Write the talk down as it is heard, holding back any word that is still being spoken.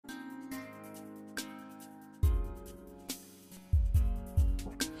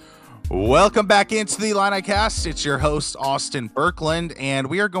Welcome back into the Illinicast. It's your host, Austin Berkland, and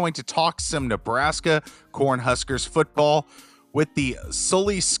we are going to talk some Nebraska Cornhuskers football with the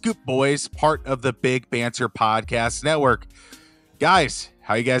Sully Scoop boys, part of the Big Banter Podcast Network. Guys,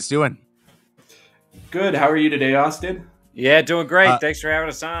 how you guys doing? Good. How are you today, Austin? Yeah, doing great. Thanks for having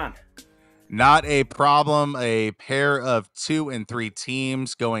us on. Not a problem. A pair of 2 and 3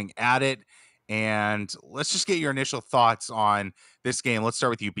 teams going at it. And let's just get your initial thoughts on this game. Let's start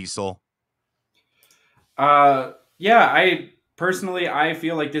with you, B-Soul. I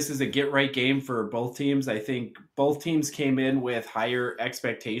feel like this is a get-right game for both teams. I think both teams came in with higher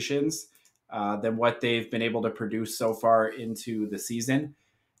expectations than what they've been able to produce so far into the season.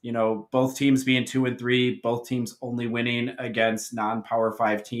 You know, both teams being 2 and 3, both teams only winning against non-Power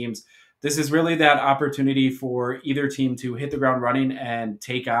 5 teams. This is really that opportunity for either team to hit the ground running and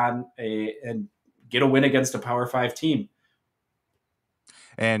take on and get a win against a Power 5 team.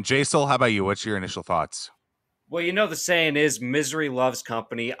 And J-Soul, how about you? What's your initial thoughts? Well, you know the saying is misery loves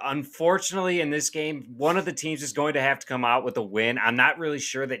company. Unfortunately, in this game, one of the teams is going to have to come out with a win. I'm not really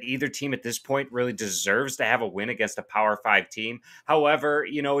sure that either team at this point really deserves to have a win against a Power 5 team. However,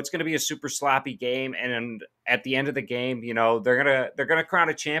 you know, it's going to be a super sloppy game, and at the end of the game, you know, they're gonna crown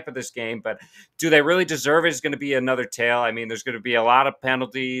a champ of this game. But do they really deserve it? Is going to be another tale. I mean, there's going to be a lot of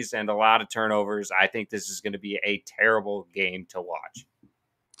penalties and a lot of turnovers. I think this is going to be a terrible game to watch.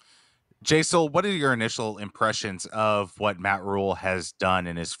 J-Soul, what are your initial impressions of what Matt Rhule has done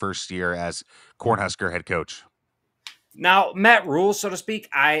in his first year as Cornhusker head coach? Now, Matt Rhule, so to speak,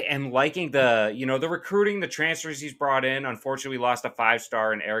 I am liking the recruiting, the transfers he's brought in. Unfortunately, we lost a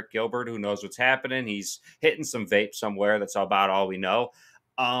 5-star in Eric Gilbert, who knows what's happening. He's hitting some vape somewhere. That's about all we know.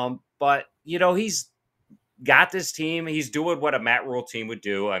 But, you know, he's got this team. He's doing what a Matt Rhule team would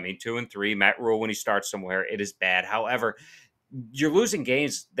do. I mean, 2 and 3, Matt Rhule, when he starts somewhere, it is bad. However, you're losing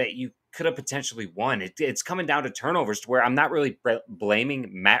games that you could have potentially won. It's coming down to turnovers, to where I'm not really blaming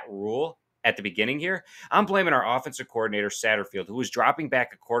Matt Rhule at the beginning here. I'm blaming our offensive coordinator, Satterfield, who was dropping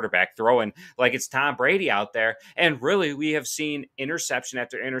back a quarterback, throwing like it's Tom Brady out there. And really, we have seen interception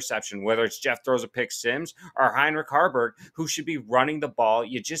after interception, whether it's Jeff throws a pick Sims or Heinrich Harburg, who should be running the ball.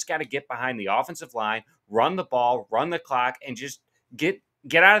 You just got to get behind the offensive line, run the ball, run the clock, and just get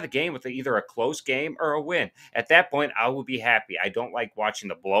out of the game with either a close game or a win. At that point, I will be happy. I don't like watching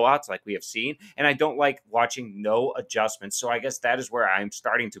the blowouts like we have seen, and I don't like watching no adjustments. So I guess that is where I'm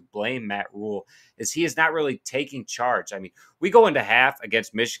starting to blame Matt Rhule, is he is not really taking charge. I mean, we go into half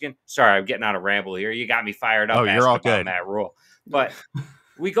against Michigan. Sorry, I'm getting on a ramble here. You got me fired up. Oh, you're all good. Matt Rhule. But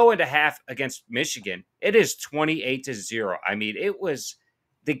we go into half against Michigan. It is 28-0. I mean,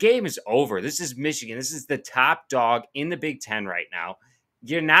 the game is over. This is Michigan. This is the top dog in the Big Ten right now.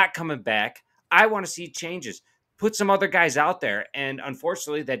 You're not coming back. I want to see changes. Put some other guys out there. And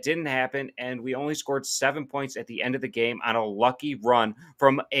unfortunately, that didn't happen. And we only scored 7 points at the end of the game on a lucky run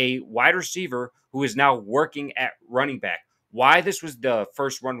from a wide receiver who is now working at running back. Why this was the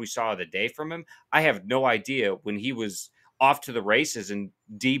first run we saw of the day from him, I have no idea, when he was off to the races and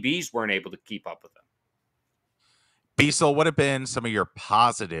DBs weren't able to keep up with him. B-Soul, what have been some of your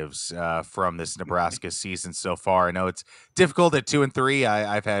positives from this Nebraska season so far? I know it's difficult at 2 and 3.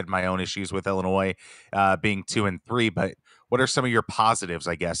 I've had my own issues with Illinois being 2 and 3, but what are some of your positives,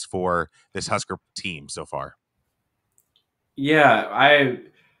 I guess, for this Husker team so far? Yeah,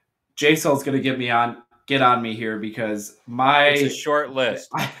 J-Soul's going to get on me here, because it's a short list.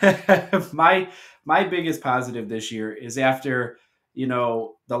 my biggest positive this year is, after, you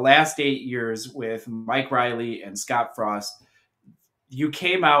know, the last 8 years with Mike Riley and Scott Frost, you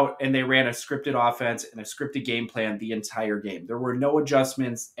came out and they ran a scripted offense and a scripted game plan the entire game. There were no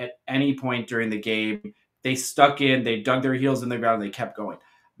adjustments at any point during the game. They stuck in, they dug their heels in the ground, and they kept going.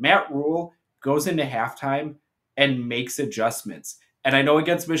 Matt Rhule goes into halftime and makes adjustments. And I know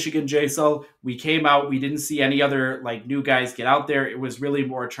against Michigan, J-Soul, we came out, we didn't see any other new guys get out there. It was really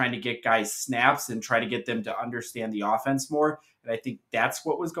more trying to get guys snaps and try to get them to understand the offense more. And I think that's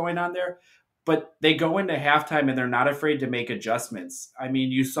what was going on there. But they go into halftime and they're not afraid to make adjustments. I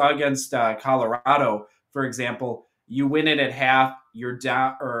mean, you saw against Colorado, for example, you win it at half, you're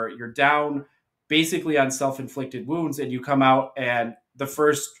down basically on self-inflicted wounds, and you come out and the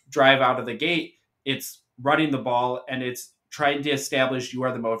first drive out of the gate, it's running the ball and it's trying to establish you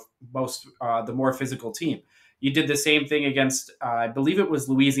are the more physical team. You did the same thing against, I believe it was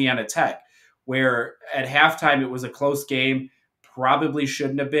Louisiana Tech, where at halftime it was a close game, probably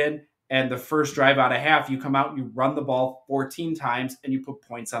shouldn't have been. And the first drive out of half, you come out and you run the ball 14 times and you put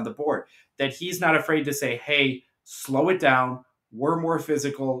points on the board. That he's not afraid to say, hey, slow it down. We're more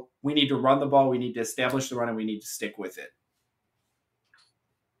physical. We need to run the ball. We need to establish the run, and we need to stick with it.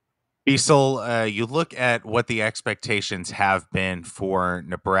 Diesel, you look at what the expectations have been for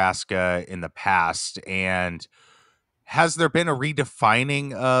Nebraska in the past, and has there been a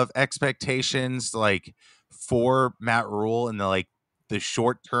redefining of expectations, like, for Matt Rhule in the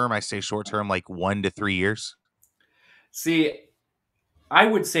short term? I say short term, like 1 to 3 years? See, I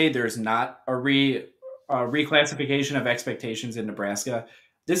would say there's not a reclassification of expectations in Nebraska.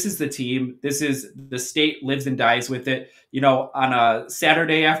 This is the team. This is the state lives and dies with it. On a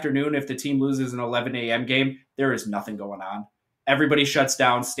Saturday afternoon, if the team loses an 11 a.m. game, there is nothing going on. Everybody shuts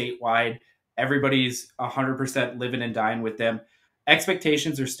down statewide. Everybody's 100% living and dying with them.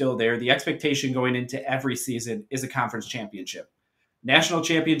 Expectations are still there. The expectation going into every season is a conference championship. National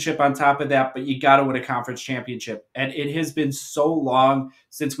championship on top of that, but you got to win a conference championship. And it has been so long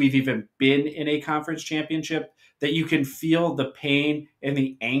since we've even been in a conference championship that you can feel the pain and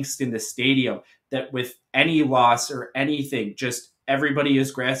the angst in the stadium, that with any loss or anything, just everybody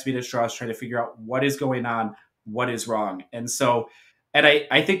is grasping at straws trying to figure out what is going on, what is wrong. And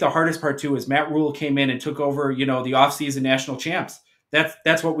I think the hardest part too is Matt Rhule came in and took over, the offseason national champs.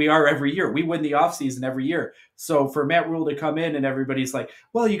 That's what we are every year. We win the offseason every year. So for Matt Rhule to come in and everybody's like,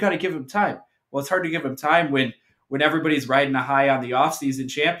 well, you got to give him time. Well, it's hard to give him time when everybody's riding a high on the offseason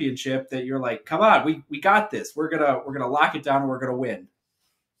championship, that you're like, come on, we got this. We're gonna lock it down and we're gonna win.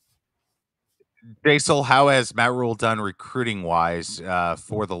 Jaisal, how has Matt Rhule done recruiting wise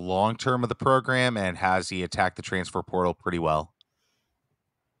for the long term of the program, and has he attacked the transfer portal pretty well?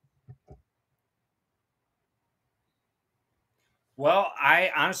 Well,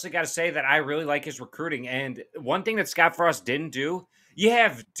 I honestly got to say that I really like his recruiting. And one thing that Scott Frost didn't do, you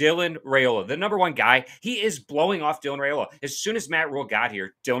have Dylan Raiola, the number one guy. He is blowing off Dylan Raiola. As soon as Matt Rhule got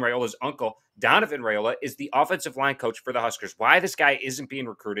here, Dylan Raiola's uncle, Donovan Raiola, is the offensive line coach for the Huskers. Why this guy isn't being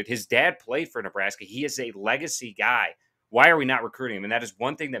recruited? His dad played for Nebraska. He is a legacy guy. Why are we not recruiting him? And that is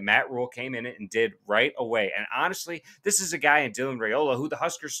one thing that Matt Rhule came in and did right away. And honestly, this is a guy in Dylan Raiola who the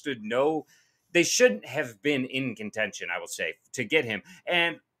Huskers stood no, they shouldn't have been in contention, I will say, to get him.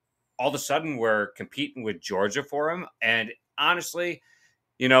 And all of a sudden, we're competing with Georgia for him. And honestly,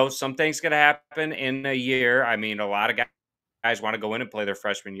 some things could happen in a year. I mean, a lot of guys want to go in and play their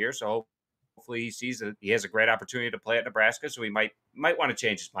freshman year. So hopefully he sees that he has a great opportunity to play at Nebraska. So he might want to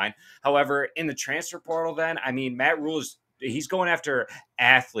change his mind. However, in the transfer portal, then, I mean, Matt Rhule he's going after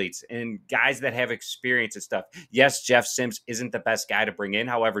athletes and guys that have experience and stuff. Yes, Jeff Sims isn't the best guy to bring in.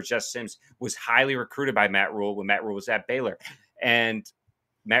 However, Jeff Sims was highly recruited by Matt Rhule when Matt Rhule was at Baylor. And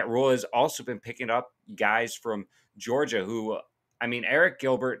Matt Rhule has also been picking up guys from Georgia who, I mean, Eric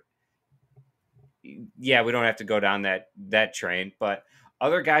Gilbert, yeah, we don't have to go down that train, but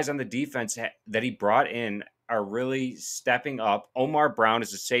other guys on the defense that he brought in are really stepping up. Omar Brown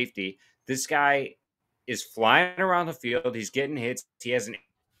is a safety. This guy is flying around the field. He's getting hits. He has an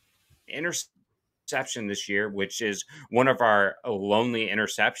interception this year, which is one of our lonely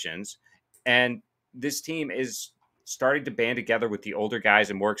interceptions. And this team is starting to band together with the older guys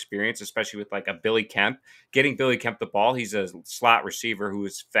and more experience, especially with like a Billy Kemp. Getting Billy Kemp the ball, he's a slot receiver who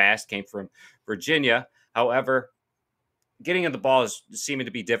is fast, came from Virginia. However, getting him the ball is seeming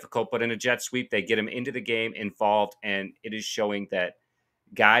to be difficult, but in a jet sweep, they get him into the game, involved, and it is showing that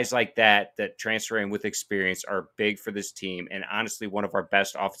guys like that transfer in with experience are big for this team. And honestly, one of our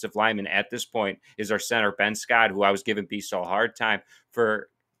best offensive linemen at this point is our center, Ben Scott, who I was giving Beso a hard time for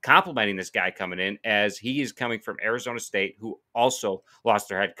complimenting this guy coming in, as he is coming from Arizona State, who also lost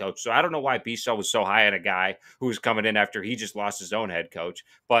their head coach. So I don't know why Beso was so high on a guy who was coming in after he just lost his own head coach.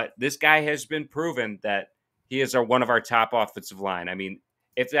 But this guy has been proven that he is one of our top offensive line. I mean,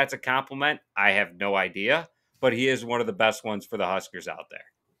 if that's a compliment, I have no idea, but he is one of the best ones for the Huskers out there.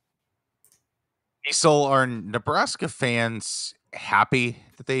 So are Nebraska fans happy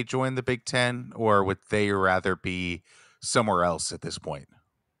that they joined the Big Ten, or would they rather be somewhere else at this point?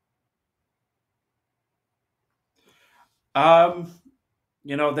 That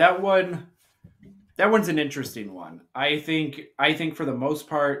one's an interesting one. I think for the most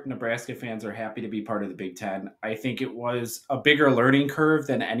part, Nebraska fans are happy to be part of the Big Ten. I think it was a bigger learning curve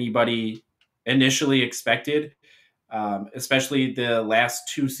than anybody initially expected. Especially the last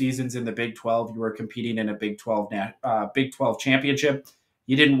two seasons in the Big 12, you were competing in a Big 12 championship.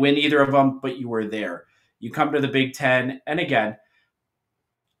 You didn't win either of them, but you were there. You come to the Big 10, and again,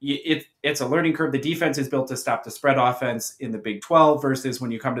 it's a learning curve. The defense is built to stop the spread offense in the Big 12 versus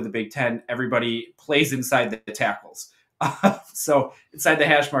when you come to the Big 10, everybody plays inside the tackles. So inside the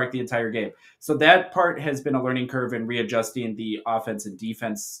hash mark the entire game. So that part has been a learning curve in readjusting the offense and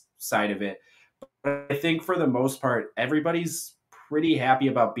defense side of it. But I think for the most part, everybody's pretty happy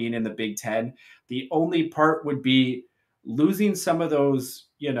about being in the Big Ten. The only part would be losing some of those,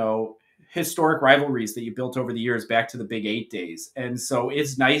 historic rivalries that you built over the years back to the Big 8 days. And so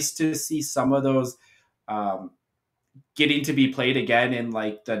it's nice to see some of those um, getting to be played again in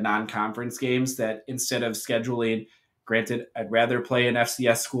like the non-conference games, that instead of scheduling, granted, I'd rather play an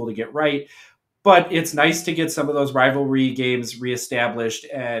FCS school to get right, but it's nice to get some of those rivalry games reestablished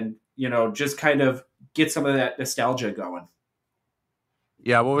and, just kind of get some of that nostalgia going.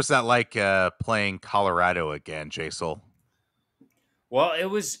 Yeah, what was that like playing Colorado again, Jason? Well, it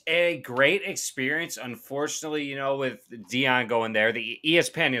was a great experience. Unfortunately, with Dion going there, the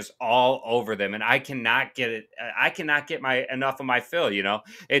ESPN is all over them, and I cannot get it. I cannot get my enough of my fill.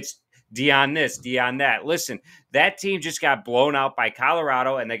 It's Dion this, Dion that. Listen, that team just got blown out by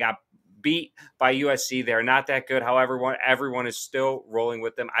Colorado, and they got beat by USC. They're not that good. However, everyone is still rolling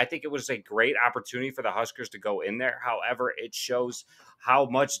with them. I think it was a great opportunity for the Huskers to go in there. However, it shows how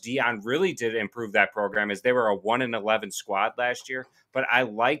much Dion really did improve that program, as they were a 1-11 squad last year. But I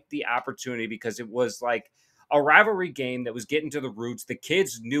liked the opportunity because it was like a rivalry game that was getting to the roots. The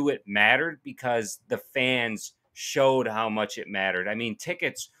kids knew it mattered because the fans showed how much it mattered. I mean,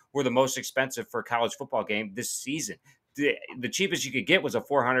 tickets were the most expensive for a college football game this season. The cheapest you could get was a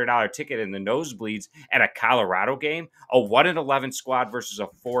 $400 ticket in the nosebleeds at a Colorado game. A 1-11 squad versus a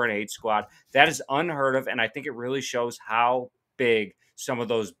 4-8 squad. That is unheard of, and I think it really shows how big some of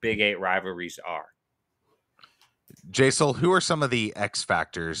those Big 8 rivalries are. Jason, who are some of the X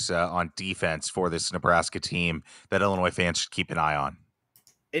factors on defense for this Nebraska team that Illinois fans should keep an eye on?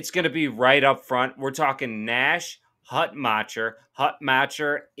 It's going to be right up front. We're talking Nash, Hutmacher.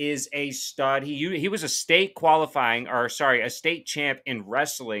 Hutmacher is a stud. He was a state champ in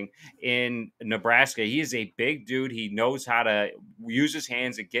wrestling in Nebraska. He is a big dude. He knows how to use his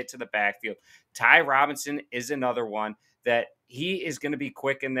hands and get to the backfield. Ty Robinson is another one that he is going to be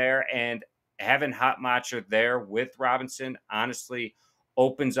quick in there, and having Hutmacher there with Robinson honestly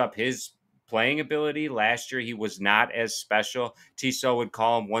opens up his playing ability. Last year, he was not as special. Tissot would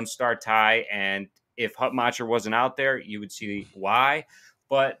call him one-star Ty, and if Hutmacher wasn't out there, you would see why.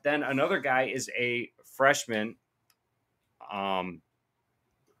 But then another guy is a freshman. I'm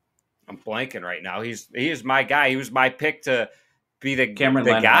blanking right now. He is my guy. He was my pick to be the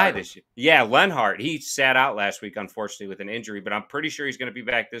guy this year. Yeah, Lenhart. He sat out last week, unfortunately, with an injury, but I'm pretty sure he's going to be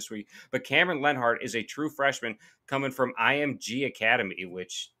back this week. But Cameron Lenhart is a true freshman coming from IMG Academy,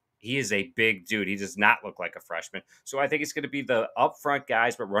 which he is a big dude. He does not look like a freshman. So I think it's going to be the upfront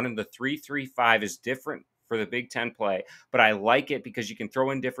guys, but running the 3-3-5 is different for the Big Ten play. But I like it because you can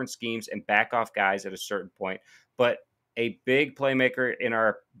throw in different schemes and back off guys at a certain point. But a big playmaker in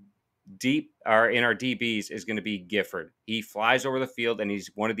our DBs is going to be Gifford. He flies over the field, and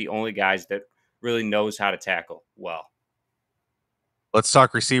he's one of the only guys that really knows how to tackle well. Let's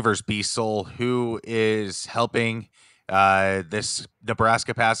talk receivers, B-Soul. Who is helping this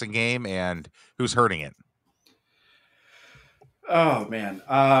Nebraska passing game, and who's hurting it? Oh, man.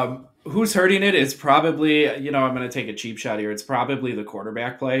 Who's hurting it is probably, I'm going to take a cheap shot here. It's probably the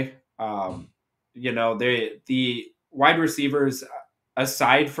quarterback play. The wide receivers,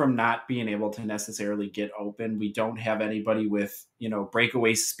 aside from not being able to necessarily get open, we don't have anybody with,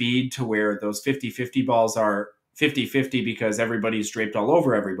 breakaway speed to where those 50-50 balls are 50-50 because everybody's draped all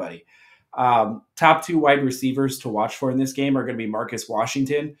over everybody. Top two wide receivers to watch for in this game are going to be Marcus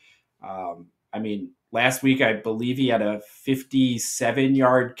Washington. Last week, I believe he had a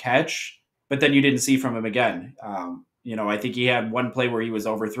 57-yard catch, but then you didn't see from him again. I think he had one play where he was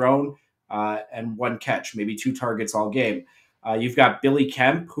overthrown and one catch, maybe 2 targets all game. You've got Billy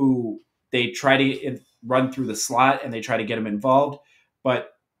Kemp, who they try to run through the slot and they try to get him involved.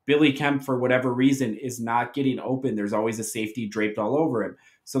 But Billy Kemp, for whatever reason, is not getting open. There's always a safety draped all over him.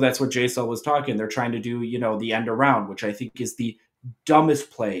 So that's what Jason was talking. They're trying to do, the end around, which I think is the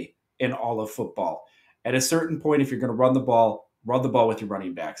dumbest play in all of football. At a certain point, if you're going to run the ball with your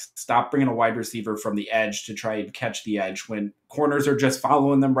running backs. Stop bringing a wide receiver from the edge to try and catch the edge when corners are just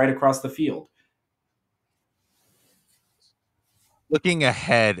following them right across the field. Looking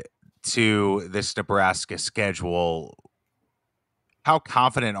ahead to this Nebraska schedule, how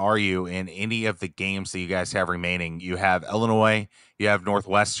confident are you in any of the games that you guys have remaining? You have Illinois, you have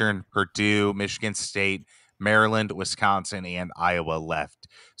Northwestern, Purdue, Michigan State, Maryland, Wisconsin, and Iowa left.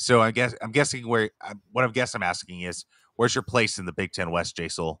 So I'm guessing I'm asking is, where's your place in the Big Ten West,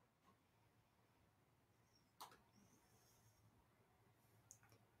 Jason?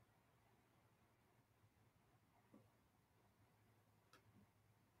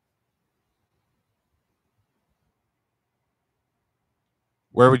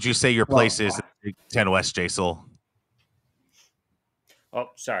 Where would you say your place is in the Big Ten West, Jason? Oh,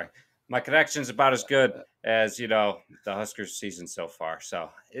 sorry. My connection's about as good as, the Huskers season so far. So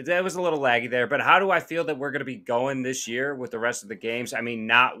it was a little laggy there. But how do I feel that we're going to be going this year with the rest of the games? I mean,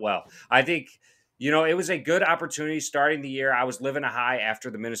 not well. I think, it was a good opportunity starting the year. I was living a high after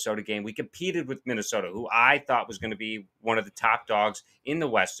the Minnesota game. We competed with Minnesota, who I thought was going to be one of the top dogs in the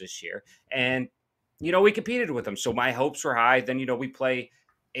West this year. And, we competed with them. So my hopes were high. Then, we play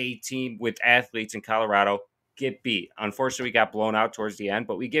a team with athletes in Colorado, get beat. Unfortunately, we got blown out towards the end,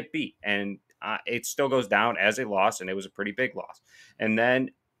 but we get beat. And it still goes down as a loss, and it was a pretty big loss. And then,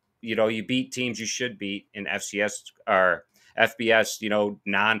 you beat teams you should beat in FCS or FBS,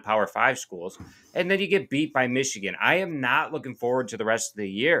 non-Power 5 schools. And then you get beat by Michigan. I am not looking forward to the rest of the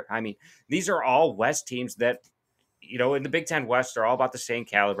year. I mean, these are all West teams that, in the Big Ten West, they're all about the same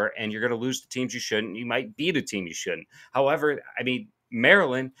caliber, and you're going to lose to teams you shouldn't. You might beat a team you shouldn't. However, I mean,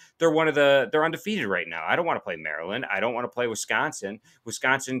 Maryland, they're undefeated right now. I don't want to play Maryland. I don't want to play Wisconsin.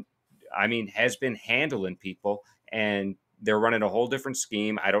 Wisconsin, I mean, has been handling people, and they're running a whole different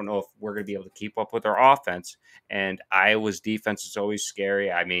scheme. I don't know if we're going to be able to keep up with their offense. And Iowa's defense is always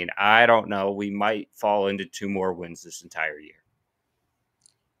scary. I mean, I don't know. We might fall into 2 more wins this entire year.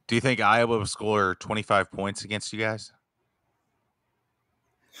 Do you think Iowa will score 25 points against you guys?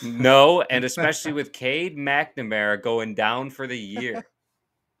 No, and especially with Cade McNamara going down for the year.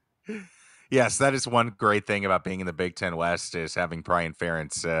 Yes, that is one great thing about being in the Big Ten West is having Brian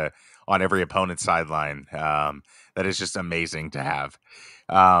Ferentz on every opponent's sideline. That is just amazing to have.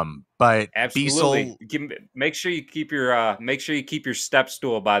 But absolutely, make sure you keep your step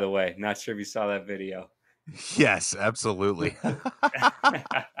stool. By the way, not sure if you saw that video. Yes, absolutely.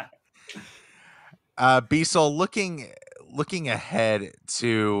 Beasel, looking ahead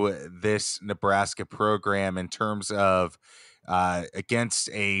to this Nebraska program in terms of against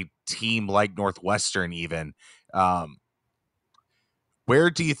a team like Northwestern, even, where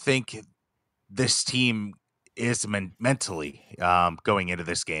do you think this team is mentally going into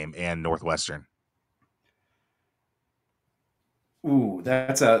this game and Northwestern? Ooh,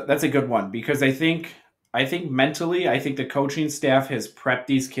 that's a good one, because I think mentally, I think the coaching staff has prepped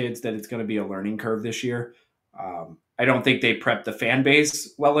these kids that it's going to be a learning curve this year. I don't think they prepped the fan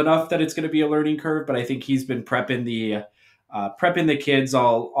base well enough that it's going to be a learning curve, but I think he's been prepping the kids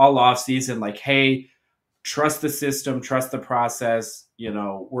all off season. Like, hey, trust the system, trust the process.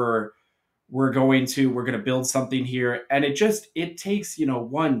 We're going to build something here, and it takes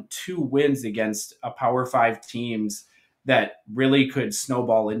 1-2 wins against a Power 5 teams that really could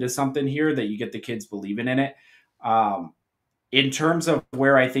snowball into something here, that you get the kids believing in it. In terms of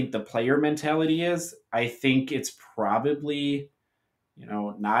where I think the player mentality is, I think it's probably,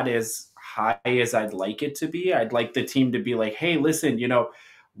 not as high as I'd like it to be. I'd like the team to be like, hey, listen,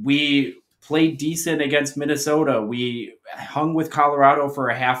 we played decent against Minnesota. We hung with Colorado for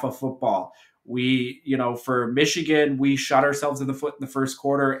a half of football. We, for Michigan, we shot ourselves in the foot in the first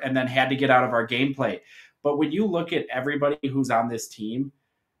quarter and then had to get out of our gameplay. But when you look at everybody who's on this team,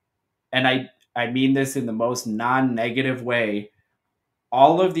 and I mean this in the most non-negative way,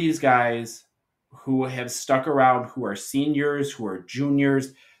 all of these guys who have stuck around, who are seniors, who are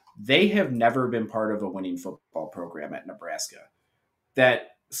juniors, they have never been part of a winning football program at Nebraska.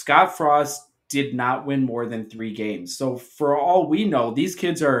 That Scott Frost did not win more than 3 games. So for all we know, these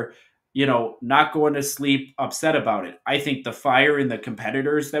kids are, not going to sleep upset about it. I think the fire in the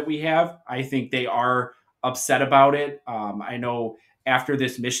competitors that we have, I think they are upset about it. I know after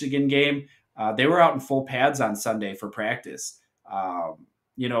this Michigan game, they were out in full pads on Sunday for practice.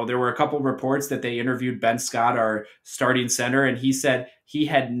 There were a couple of reports that they interviewed Ben Scott, our starting center, and he said he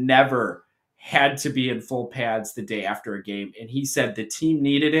had never had to be in full pads the day after a game. And he said the team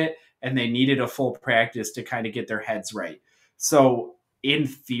needed it, and they needed a full practice to kind of get their heads right. So in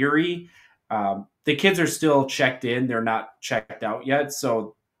theory, the kids are still checked in. They're not checked out yet.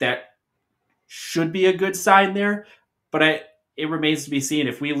 So that should be a good sign there. But it remains to be seen.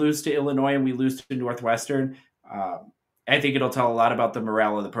 If we lose to Illinois and we lose to Northwestern, I think it'll tell a lot about the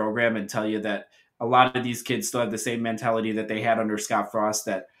morale of the program and tell you that a lot of these kids still have the same mentality that they had under Scott Frost,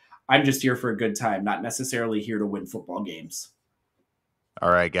 that I'm just here for a good time, not necessarily here to win football games.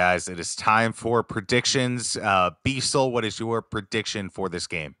 All right, guys, it is time for predictions. Beasel, what is your prediction for this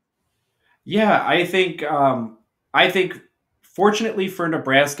game? Yeah, I think fortunately for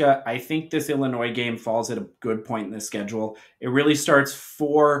Nebraska, I think this Illinois game falls at a good point in the schedule. It really starts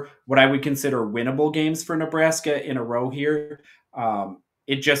 4 what I would consider winnable games for Nebraska in a row here.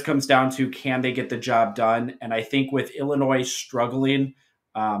 It just comes down to, can they get the job done? And I think with Illinois struggling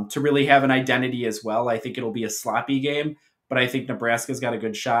to really have an identity as well, I think it'll be a sloppy game. But I think Nebraska's got a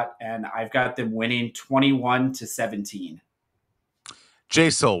good shot, and I've got them winning 21-17.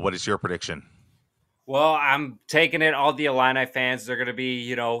 Jason, what is your prediction? Well, I'm taking it. All the Illini fans, they're going to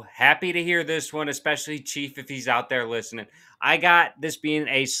be, happy to hear this one, especially Chief if he's out there listening. I got this being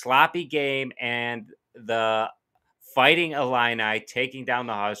a sloppy game and the Fighting Illini taking down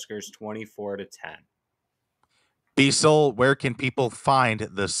the Huskers 24-10. Beasel, where can people find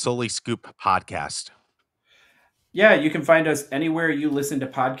the Sully Scoop podcast? Yeah, you can find us anywhere you listen to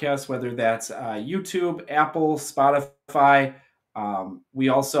podcasts, whether that's YouTube, Apple, Spotify. We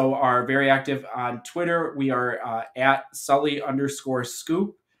also are very active on Twitter. We are at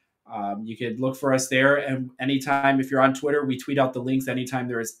Sully_Scoop. You could look for us there. And anytime, if you're on Twitter, we tweet out the links anytime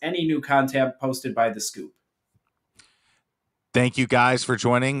there is any new content posted by the Scoop. Thank you guys for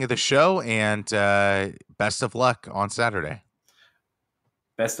joining the show, and best of luck on Saturday.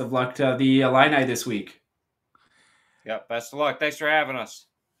 Best of luck to the Illini this week. Yep, best of luck. Thanks for having us.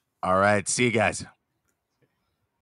 All right. See you guys.